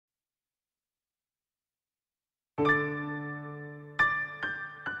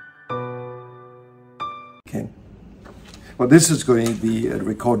Okay. Well, this is going to be a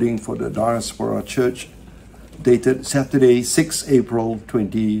recording for the Diaspora Church, dated Saturday, 6 April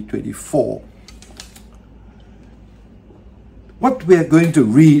 2024. What we are going to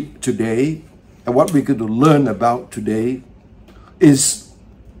read today and what we're going to learn about today is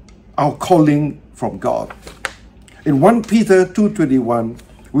our calling from God. In 1 Peter 2:21,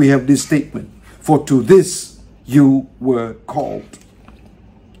 we have this statement, "For to this you were called."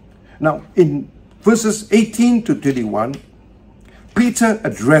 Now, in verses 18 to 21, Peter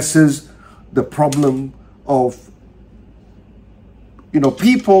addresses the problem of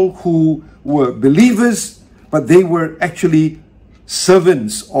people who were believers, but they were actually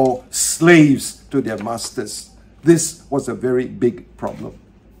servants or slaves to their masters. This was a very big problem.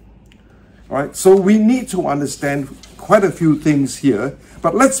 All right, so we need to understand quite a few things here,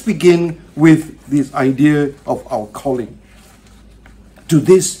 but let's begin with this idea of our calling. To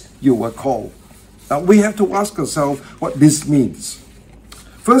this you were called. Now we have to ask ourselves what this means.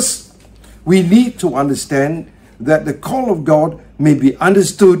 First, we need to understand that the call of God may be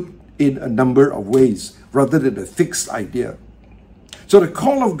understood in a number of ways rather than a fixed idea. So the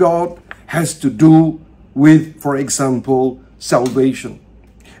call of God has to do with, for example, salvation.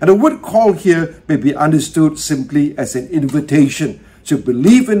 And the word call here may be understood simply as an invitation to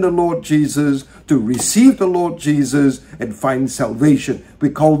believe in the Lord Jesus, to receive the Lord Jesus and find salvation. We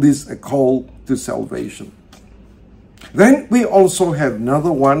call this a call to salvation. Then we also have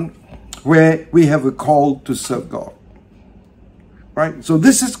another one where we have a call to serve God. Right? So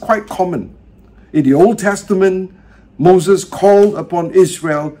this is quite common. In the Old Testament, Moses called upon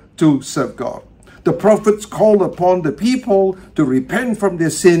Israel to serve God. The prophets called upon the people to repent from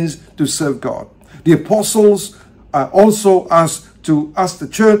their sins to serve God. The apostles are also asked the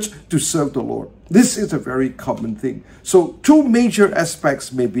church to serve the Lord. This is a very common thing. So two major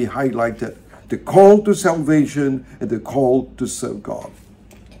aspects may be highlighted: the call to salvation and the call to serve God.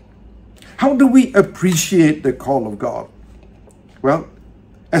 How do we appreciate the call of God? Well,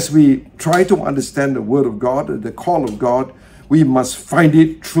 as we try to understand the Word of God and the call of God, we must find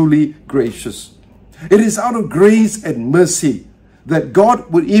it truly gracious. It is out of grace and mercy that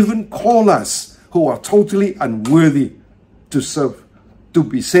God would even call us who are totally unworthy to serve, to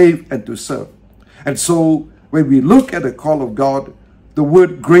be saved and to serve. And so when we look at the call of God, the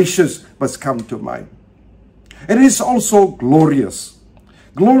word gracious must come to mind. It is also glorious.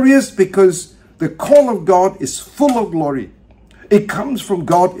 Glorious because the call of God is full of glory. It comes from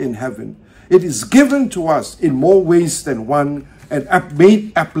God in heaven. It is given to us in more ways than one and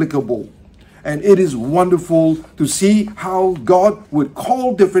made applicable. And it is wonderful to see how God would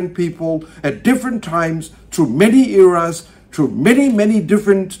call different people at different times, through many eras, through many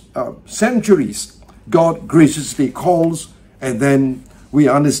different centuries. God graciously calls, and then we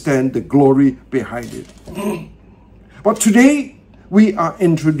understand the glory behind it. But today, we are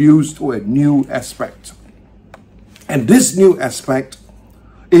introduced to a new aspect. And this new aspect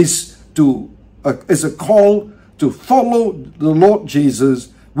is a call to follow the Lord Jesus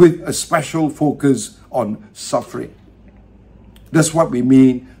with a special focus on suffering. That's what we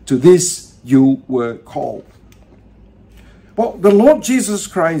mean, to this you were called. Well, the Lord Jesus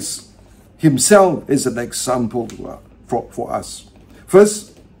Christ himself is an example for us.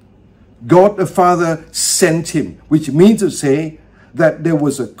 First, God the Father sent him, which means to say that there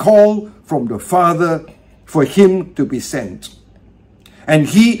was a call from the Father for him to be sent. And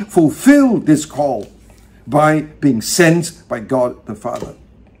he fulfilled this call by being sent by God the Father.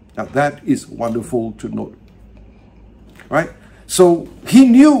 Now that is wonderful to note. Right? So he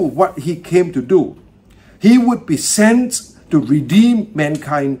knew what he came to do. He would be sent to redeem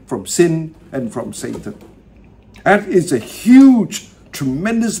mankind from sin and from Satan. That is a huge,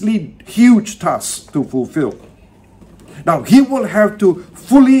 tremendously huge task to fulfill. Now he will have to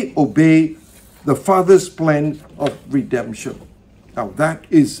fully obey the Father's plan of redemption. Now that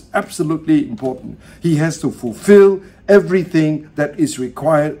is absolutely important. He has to fulfill everything that is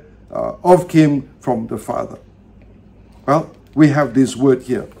required of him from the Father. Well, we have this word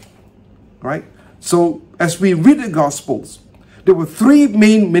here, right? So as we read the Gospels, there were three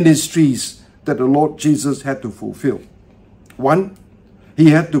main ministries that the Lord Jesus had to fulfill. One,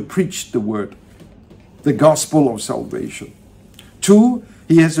 he had to preach the word, the gospel of salvation. Two,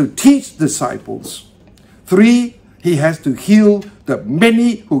 he has to teach disciples. Three, he has to heal the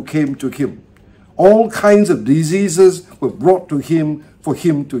many who came to him. All kinds of diseases were brought to him for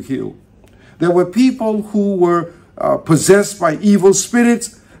him to heal. There were people who were possessed by evil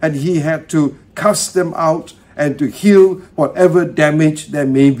spirits, and he had to cast them out and to heal whatever damage there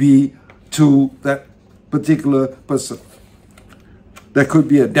may be to that particular person. There could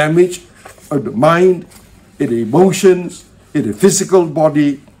be a damage of the mind, in the emotions, in the physical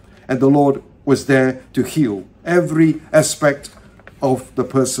body, and the Lord was there to heal every aspect of the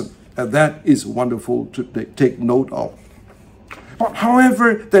person. And that is wonderful to take note of. But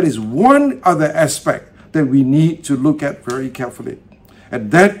however, there is one other aspect that we need to look at very carefully.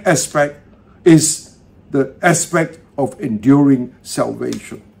 And that aspect is the aspect of enduring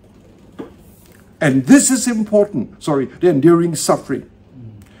salvation. And this is important. The enduring suffering.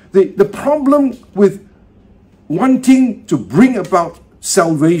 The problem with wanting to bring about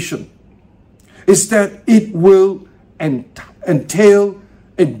salvation is that it will entail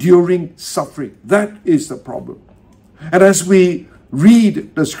enduring suffering. That is the problem. And as we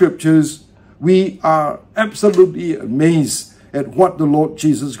read the scriptures, we are absolutely amazed at what the Lord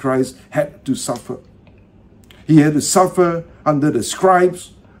Jesus Christ had to suffer. He had to suffer under the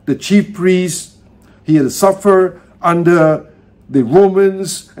scribes, the chief priests. He had to suffer under the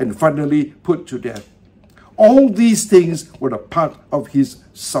Romans and finally put to death. All these things were a part of his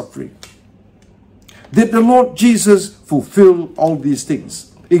suffering. Did the Lord Jesus fulfill all these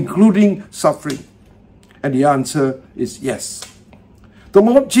things, including suffering? And the answer is yes. The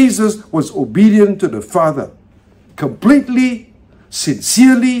Lord Jesus was obedient to the Father completely,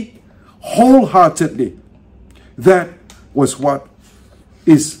 sincerely, wholeheartedly. That was what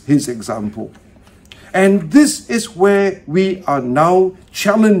is his example. And this is where we are now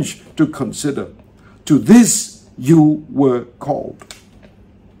challenged to consider. To this you were called.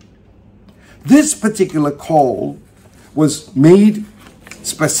 This particular call was made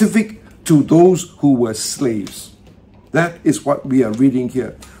specific to those who were slaves. That is what we are reading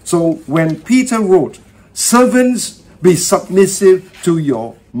here. So when Peter wrote, "Servants, be submissive to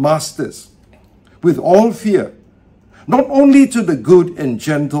your masters with all fear, not only to the good and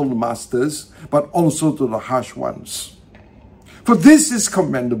gentle masters, but also to the harsh ones. For this is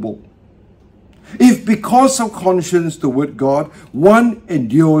commendable. If because of conscience toward God, one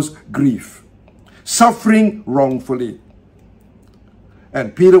endures grief, suffering wrongfully."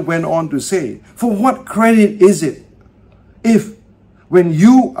 And Peter went on to say, "For what credit is it if, when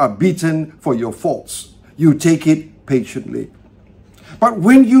you are beaten for your faults, you take it patiently? But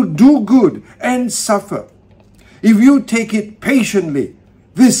when you do good and suffer, if you take it patiently,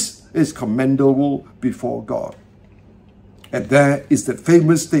 this is commendable before God." And there is that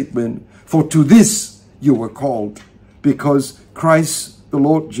famous statement, "For to this you were called, because Christ, the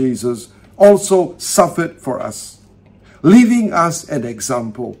Lord Jesus, also suffered for us, leaving us an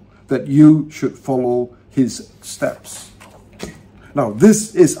example that you should follow his steps." Now,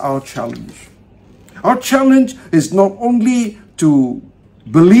 this is our challenge. Our challenge is not only to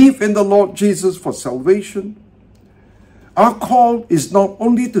believe in the Lord Jesus for salvation. Our call is not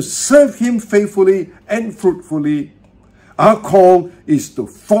only to serve him faithfully and fruitfully. Our call is to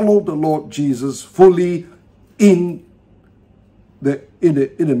follow the Lord Jesus fully in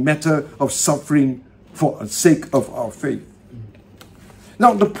a matter of suffering for the sake of our faith.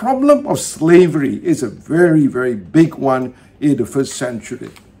 Now, the problem of slavery is a very, very big one in the first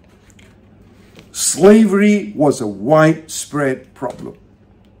century. Slavery was a widespread problem.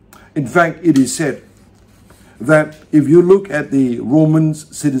 In fact, it is said that if you look at the Roman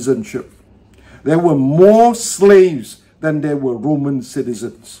citizenship, there were more slaves than there were Roman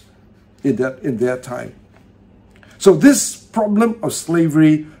citizens in their time. So this problem of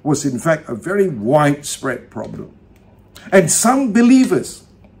slavery was in fact a very widespread problem. And some believers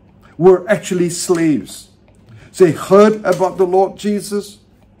were actually slaves. They heard about the Lord Jesus.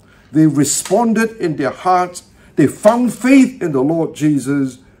 They responded in their hearts. They found faith in the Lord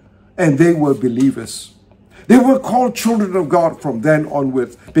Jesus, and they were believers. They were called children of God from then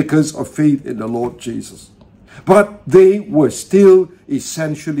onwards because of faith in the Lord Jesus. But they were still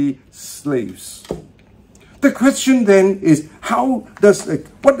essentially slaves. The question then is,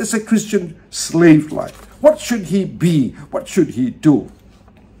 what is a Christian slave like? What should he be? What should he do?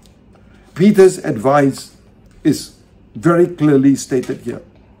 Peter's advice is very clearly stated here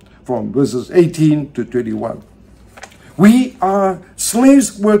from verses 18 to 21.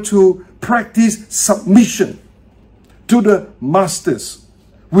 Slaves were to practice submission to the masters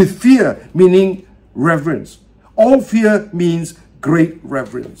with fear, meaning reverence. All fear means great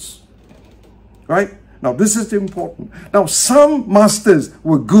reverence. Right? Now, this is important. Now, some masters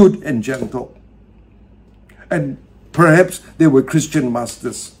were good and gentle. And perhaps they were Christian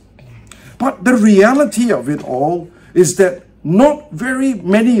masters. But the reality of it all is that not very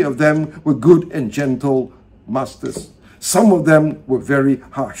many of them were good and gentle masters. Some of them were very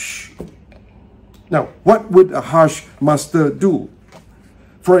harsh. Now, what would a harsh master do?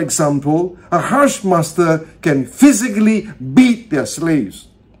 For example, a harsh master can physically beat their slaves.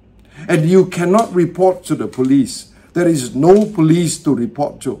 And you cannot report to the police. There is no police to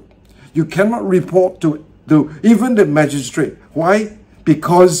report to. You cannot report to even the magistrate. Why?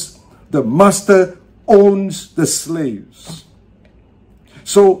 Because the master owns the slaves.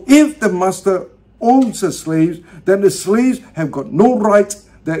 So if the master owns the slaves, then the slaves have got no rights.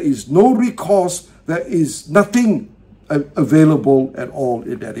 There is no recourse. There is nothing available at all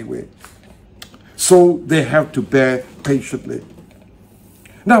in any way. So they have to bear patiently.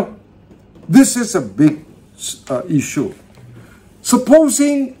 Now, this is a big issue.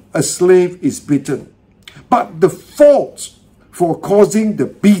 Supposing a slave is beaten, but the fault for causing the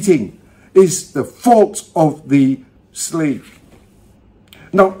beating is the fault of the slave.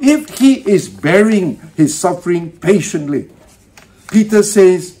 Now, if he is bearing his suffering patiently, Peter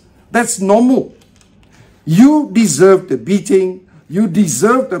says, that's normal. You deserve the beating. You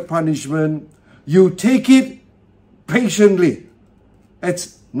deserve the punishment. You take it patiently.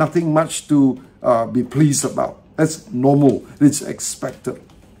 It's nothing much to be pleased about. That's normal. It's expected.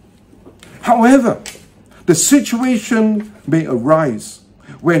 However, the situation may arise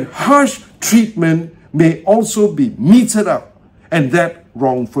when harsh treatment may also be meted out, and that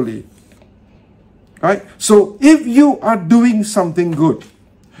wrongfully. Right? So if you are doing something good,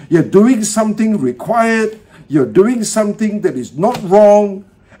 you're doing something required, you're doing something that is not wrong,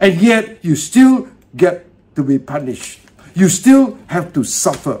 and yet you still get to be punished. You still have to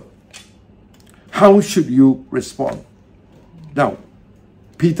suffer. How should you respond? Now,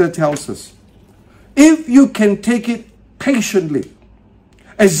 Peter tells us, if you can take it patiently,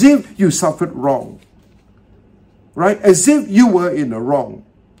 as if you suffered wrong, right? As if you were in the wrong.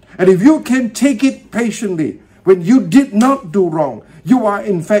 And if you can take it patiently, when you did not do wrong, you are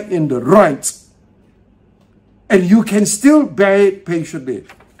in fact in the right, and you can still bear it patiently.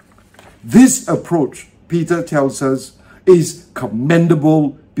 This approach, Peter tells us, is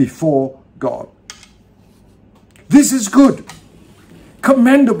commendable before God. This is good,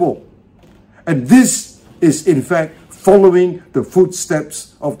 commendable. And this is in fact following the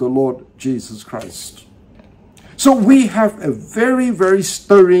footsteps of the Lord Jesus Christ. So we have a very, very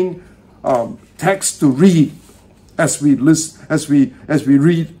stirring text to read as we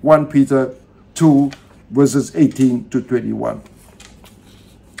read 1 Peter 2 verses 18 to 21.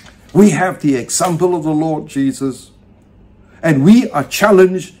 We have the example of the Lord Jesus, and we are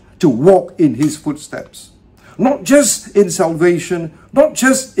challenged to walk in his footsteps. Not just in salvation, not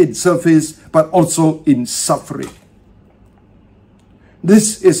just in service, but also in suffering.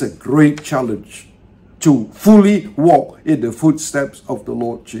 This is a great challenge to fully walk in the footsteps of the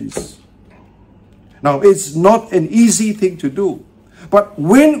Lord Jesus. Now, it's not an easy thing to do, but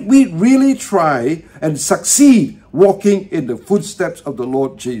when we really try and succeed walking in the footsteps of the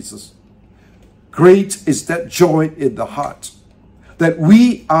Lord Jesus, great is that joy in the heart, that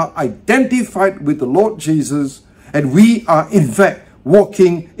we are identified with the Lord Jesus and we are in fact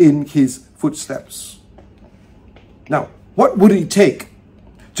walking in his footsteps. Now, what would it take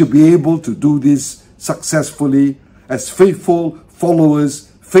to be able to do this successfully as faithful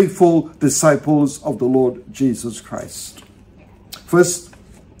followers, faithful disciples of the Lord Jesus Christ? First,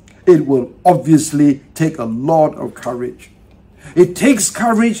 it will obviously take a lot of courage. It takes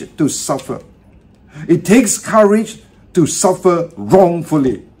courage to suffer. It takes courage to suffer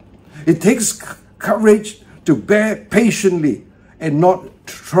wrongfully. It takes courage to bear patiently and not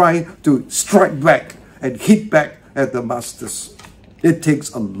try to strike back and hit back at the masters. It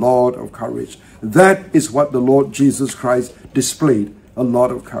takes a lot of courage. That is what the Lord Jesus Christ displayed, a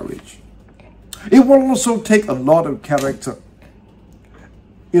lot of courage. It will also take a lot of character.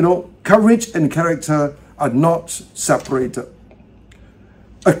 You know, courage and character are not separated.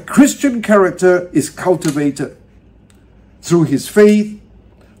 A Christian character is cultivated through his faith,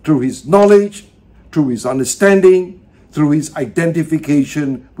 through his knowledge, through his understanding, through his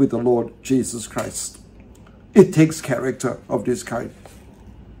identification with the Lord Jesus Christ. It takes character of this kind.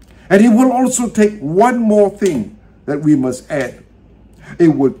 And it will also take one more thing that we must add. It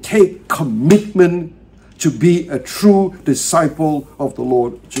will take commitment to be a true disciple of the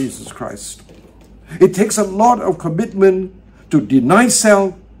Lord Jesus Christ. It takes a lot of commitment to deny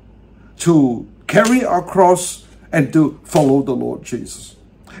self, to carry our cross, and to follow the Lord Jesus.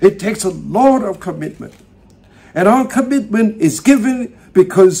 It takes a lot of commitment. And our commitment is given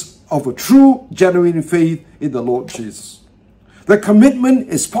because of a true, genuine faith in the Lord Jesus. The commitment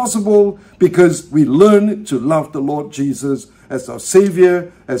is possible because we learn to love the Lord Jesus as our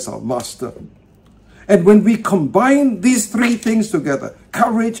Savior, as our Master. And when we combine these three things together,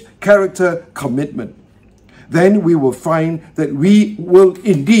 courage, character, commitment, then we will find that we will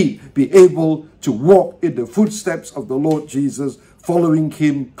indeed be able to walk in the footsteps of the Lord Jesus, following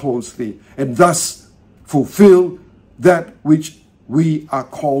Him closely, and thus fulfill that which we are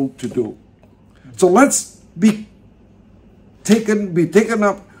called to do. So let's be taken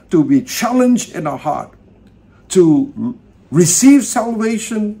up, to be challenged in our heart, to receive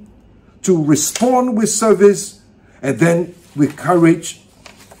salvation, to respond with service, and then with courage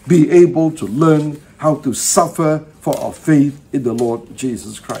be able to learn how to suffer for our faith in the Lord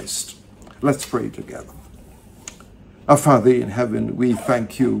Jesus Christ. Let's pray together. Our Father in heaven, we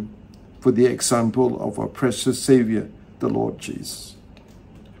thank you for the example of our precious Savior, the Lord Jesus.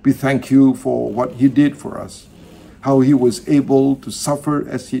 We thank you for what He did for us, how He was able to suffer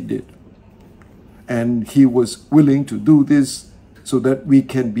as He did. And He was willing to do this so that we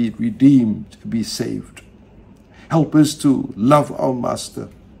can be redeemed, be saved. Help us to love our Master,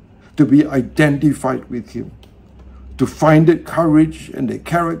 to be identified with Him, to find the courage and the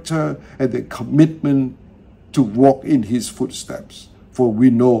character and the commitment to walk in His footsteps. For we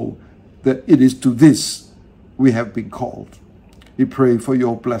know that it is to this we have been called. We pray for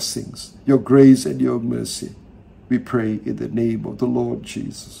your blessings, your grace and your mercy. We pray in the name of the Lord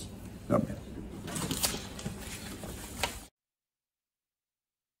Jesus. Amen.